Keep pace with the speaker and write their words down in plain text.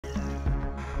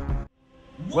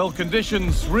Well,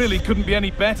 conditions really couldn't be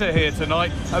any better here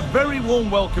tonight. A very warm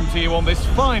welcome to you on this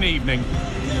fine evening.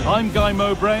 I'm Guy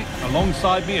Mowbray.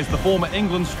 Alongside me is the former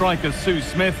England striker Sue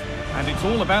Smith. And it's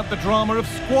all about the drama of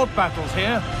squad battles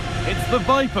here. It's the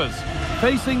Vipers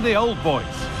facing the Old Boys.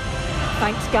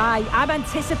 Thanks, Guy. I'm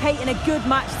anticipating a good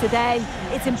match today.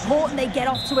 It's important they get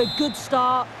off to a good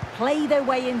start, play their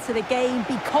way into the game,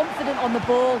 be confident on the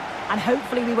ball, and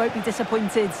hopefully we won't be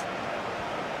disappointed.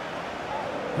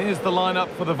 Here's the lineup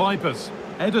for the Vipers.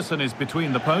 Ederson is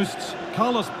between the posts.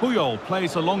 Carlos Puyol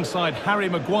plays alongside Harry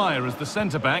Maguire as the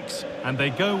centre-backs, and they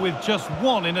go with just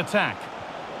one in attack.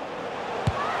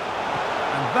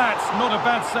 And that's not a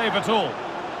bad save at all.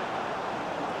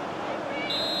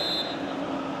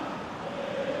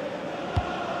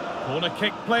 Corner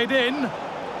kick played in.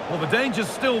 Well, the danger's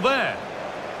still there.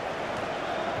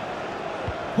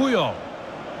 Puyol.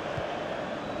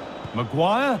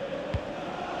 Maguire.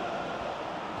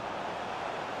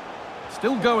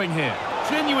 Still going here.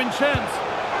 Genuine chance.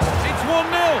 It's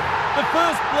 1-0. The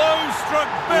first blow struck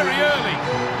very early.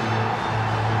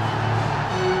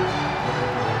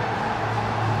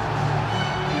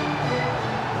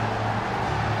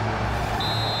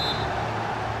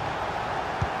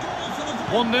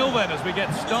 One 1-0 then as we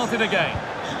get started again.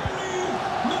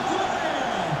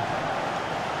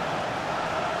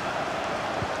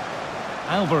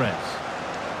 Alvarez.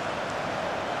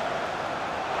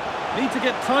 Need to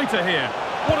get tighter here.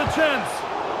 What a chance!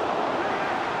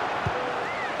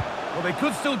 Well, they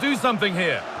could still do something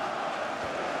here.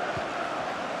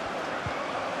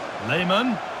 Lehmann.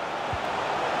 And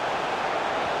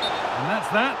that's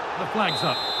that. The flag's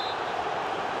up.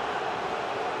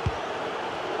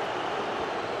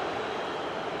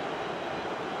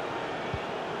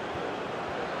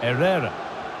 Herrera.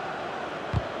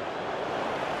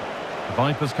 The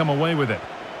Vipers come away with it.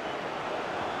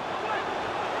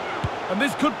 And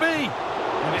this could be.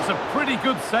 And it's a pretty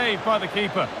good save by the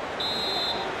keeper.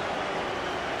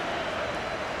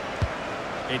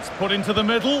 It's put into the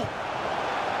middle.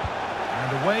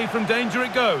 And away from danger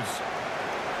it goes.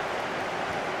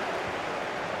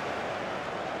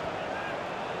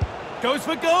 Goes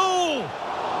for goal!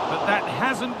 But that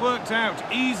hasn't worked out.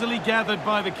 Easily gathered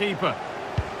by the keeper.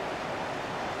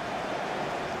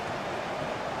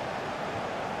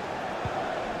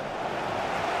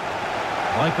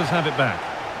 Vipers have it back.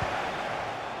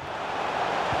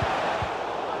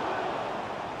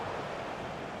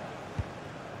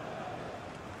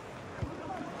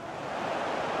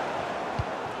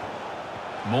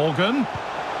 Morgan.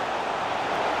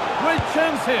 Great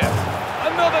chance here.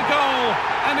 Another goal.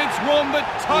 And it's one that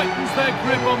tightens their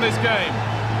grip on this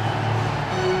game.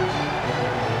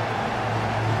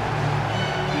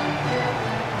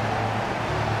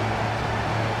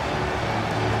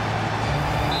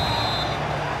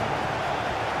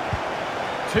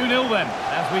 Two 2-0 then,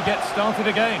 as we get started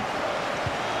again.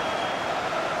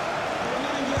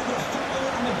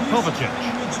 Kovacic.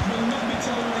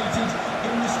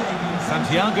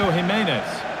 Santiago Jimenez.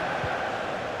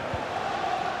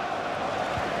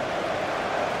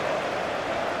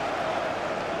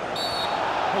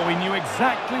 Oh, he knew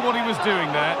exactly what he was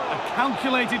doing there. A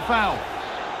calculated foul.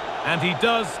 And he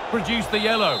does produce the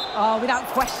yellow. Oh, without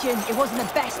question. It wasn't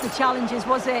the best of challenges,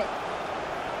 was it?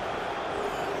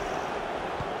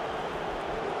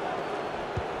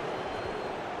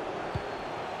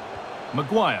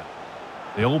 Maguire.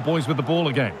 The Old Boys with the ball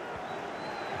again.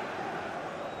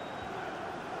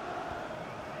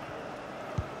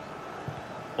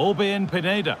 Orbén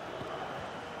Pineda.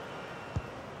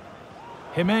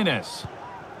 Jimenez.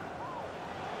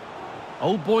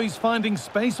 Old Boys finding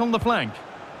space on the flank.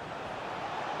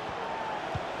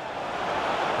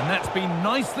 And that's been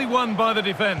nicely won by the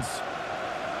defence.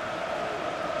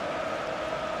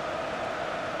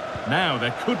 Now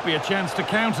there could be a chance to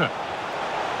counter.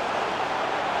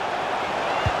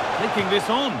 Taking this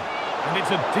on. And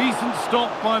it's a decent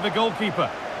stop by the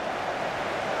goalkeeper.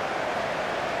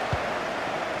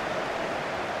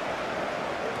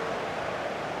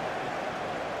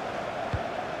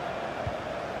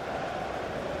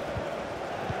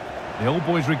 The Old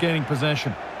Boys regaining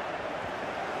possession.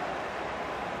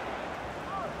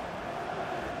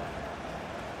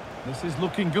 This is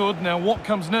looking good. Now what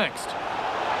comes next?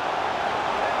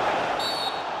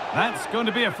 That's going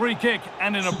to be a free kick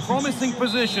and in a promising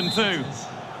position too.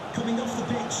 Coming off the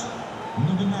pitch,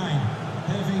 number 9,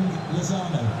 Irving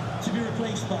Lozano, to be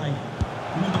replaced by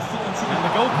number 14. And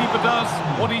the goalkeeper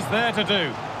does what he's there to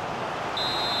do.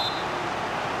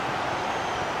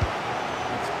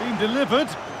 It's been delivered.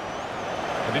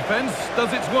 The defence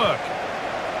does its work.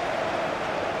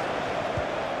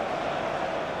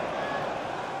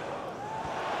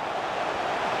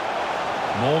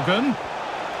 Morgan.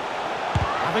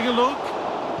 Having a look.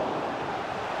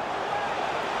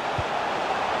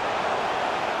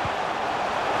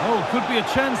 Oh, could be a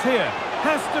chance here.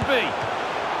 Has to be.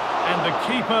 And the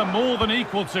keeper more than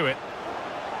equal to it.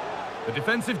 The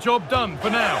defensive job done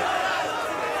for now.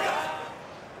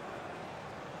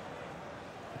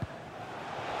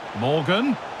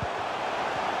 Morgan.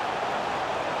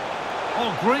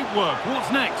 Oh, great work.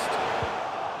 What's next?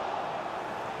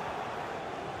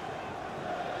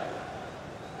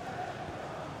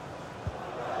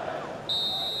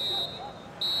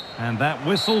 And that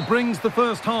whistle brings the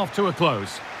first half to a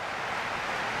close.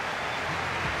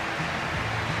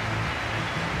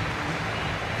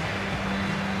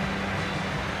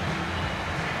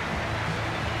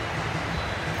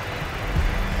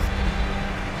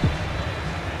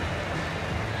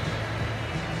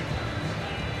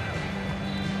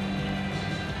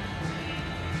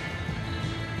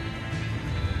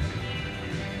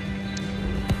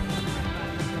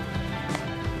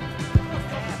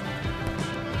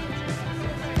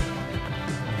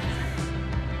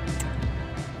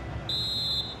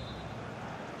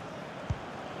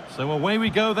 So away we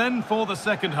go then for the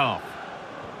second half.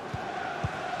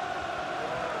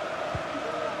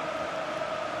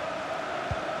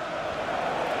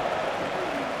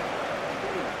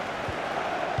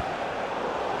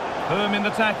 Firm in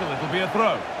the tackle, it'll be a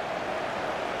throw.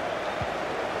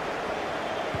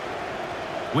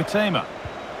 Whittamer.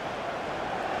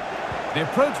 The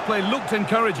approach play looked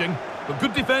encouraging, but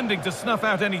good defending to snuff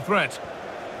out any threat.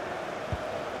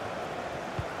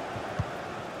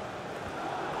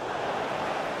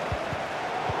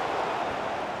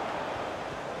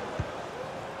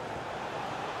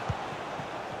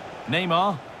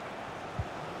 Neymar.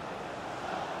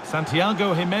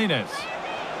 Santiago Jimenez.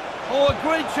 Oh, a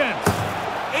great chance.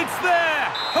 It's there.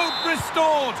 Hope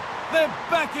restored. They're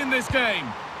back in this game.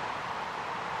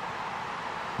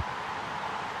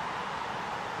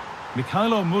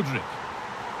 Mykhailo Mudryk.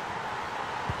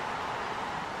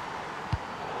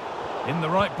 In the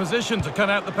right position to cut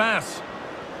out the pass.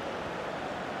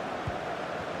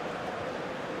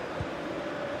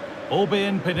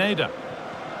 Orbén Pineda.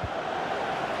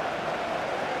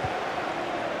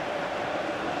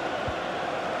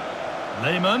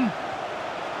 Lehmann.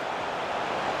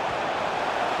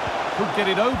 Could get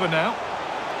it over now.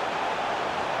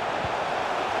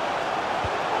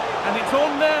 And it's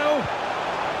on now.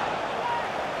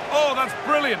 Oh, that's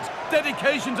brilliant.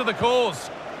 Dedication to the cause.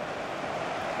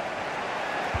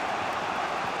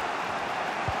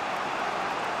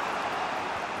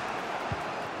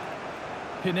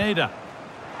 Pineda.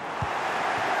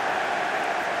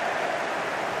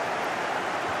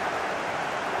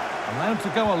 Allowed to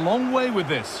go a long way with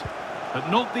this, but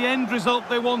not the end result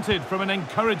they wanted from an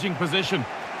encouraging position.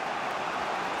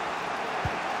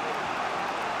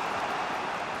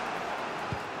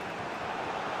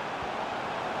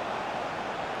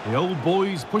 The old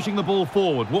boys pushing the ball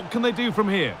forward. What can they do from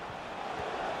here?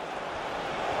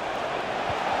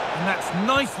 And that's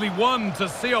nicely won to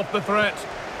see off the threat.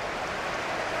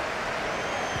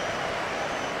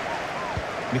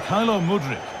 Mykhailo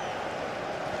Mudryk.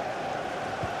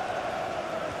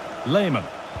 Lehmann.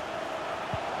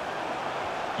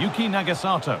 Yuki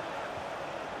Nagasato.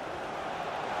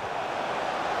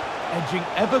 Edging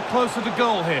ever closer to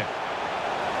goal here.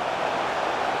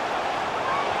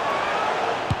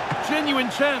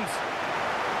 Genuine chance.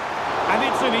 And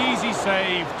it's an easy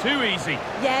save. Too easy.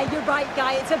 Yeah, you're right,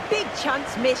 Guy. It's a big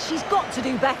chance miss. She's got to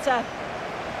do better.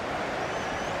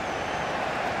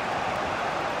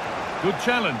 Good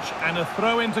challenge and a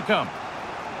throw-in to come.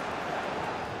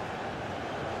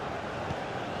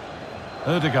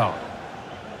 Ødegaard.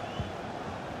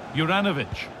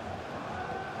 Juranovic.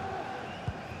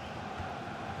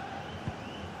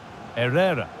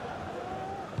 Herrera.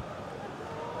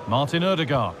 Martin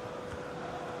Ødegaard.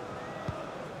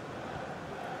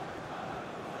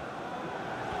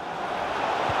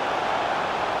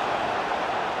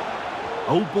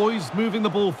 Old boys moving the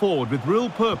ball forward with real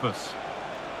purpose.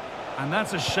 And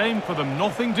that's a shame for them,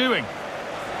 nothing doing.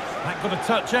 That got a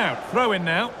touch out. Throw in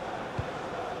now.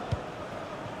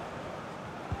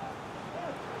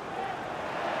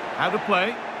 Out of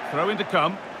play. Throw in to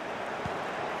come.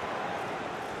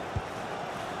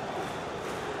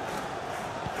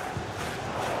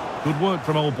 Good work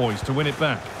from old boys to win it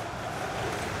back.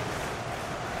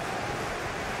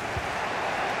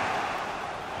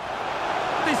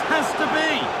 This has to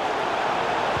be.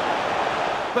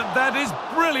 But that is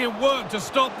brilliant work to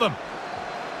stop them.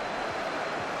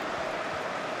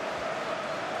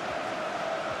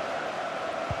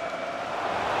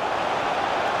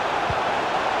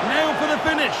 Now for the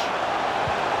finish.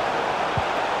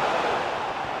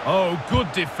 Oh,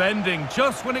 good defending,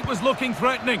 just when it was looking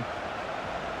threatening.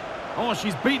 Oh,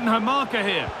 she's beaten her marker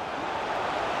here.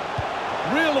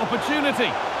 Real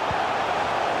opportunity.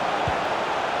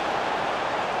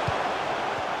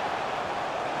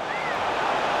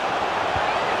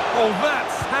 Oh,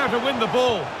 that's how to win the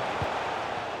ball.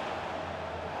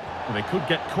 Well, they could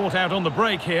get caught out on the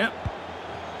break here.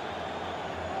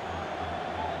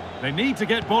 They need to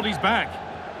get bodies back.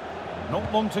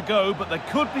 Not long to go, but there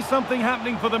could be something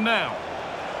happening for them now.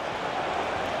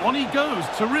 On he goes,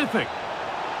 terrific.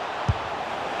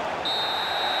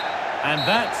 And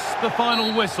that's the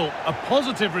final whistle. A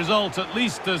positive result, at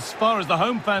least as far as the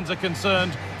home fans are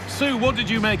concerned. Sue, what did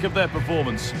you make of their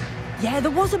performance? Yeah,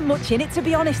 there wasn't much in it, to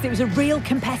be honest. It was a real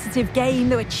competitive game.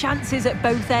 There were chances at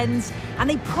both ends, and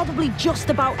they probably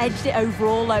just about edged it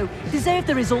overall, though. Deserved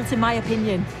the result, in my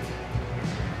opinion.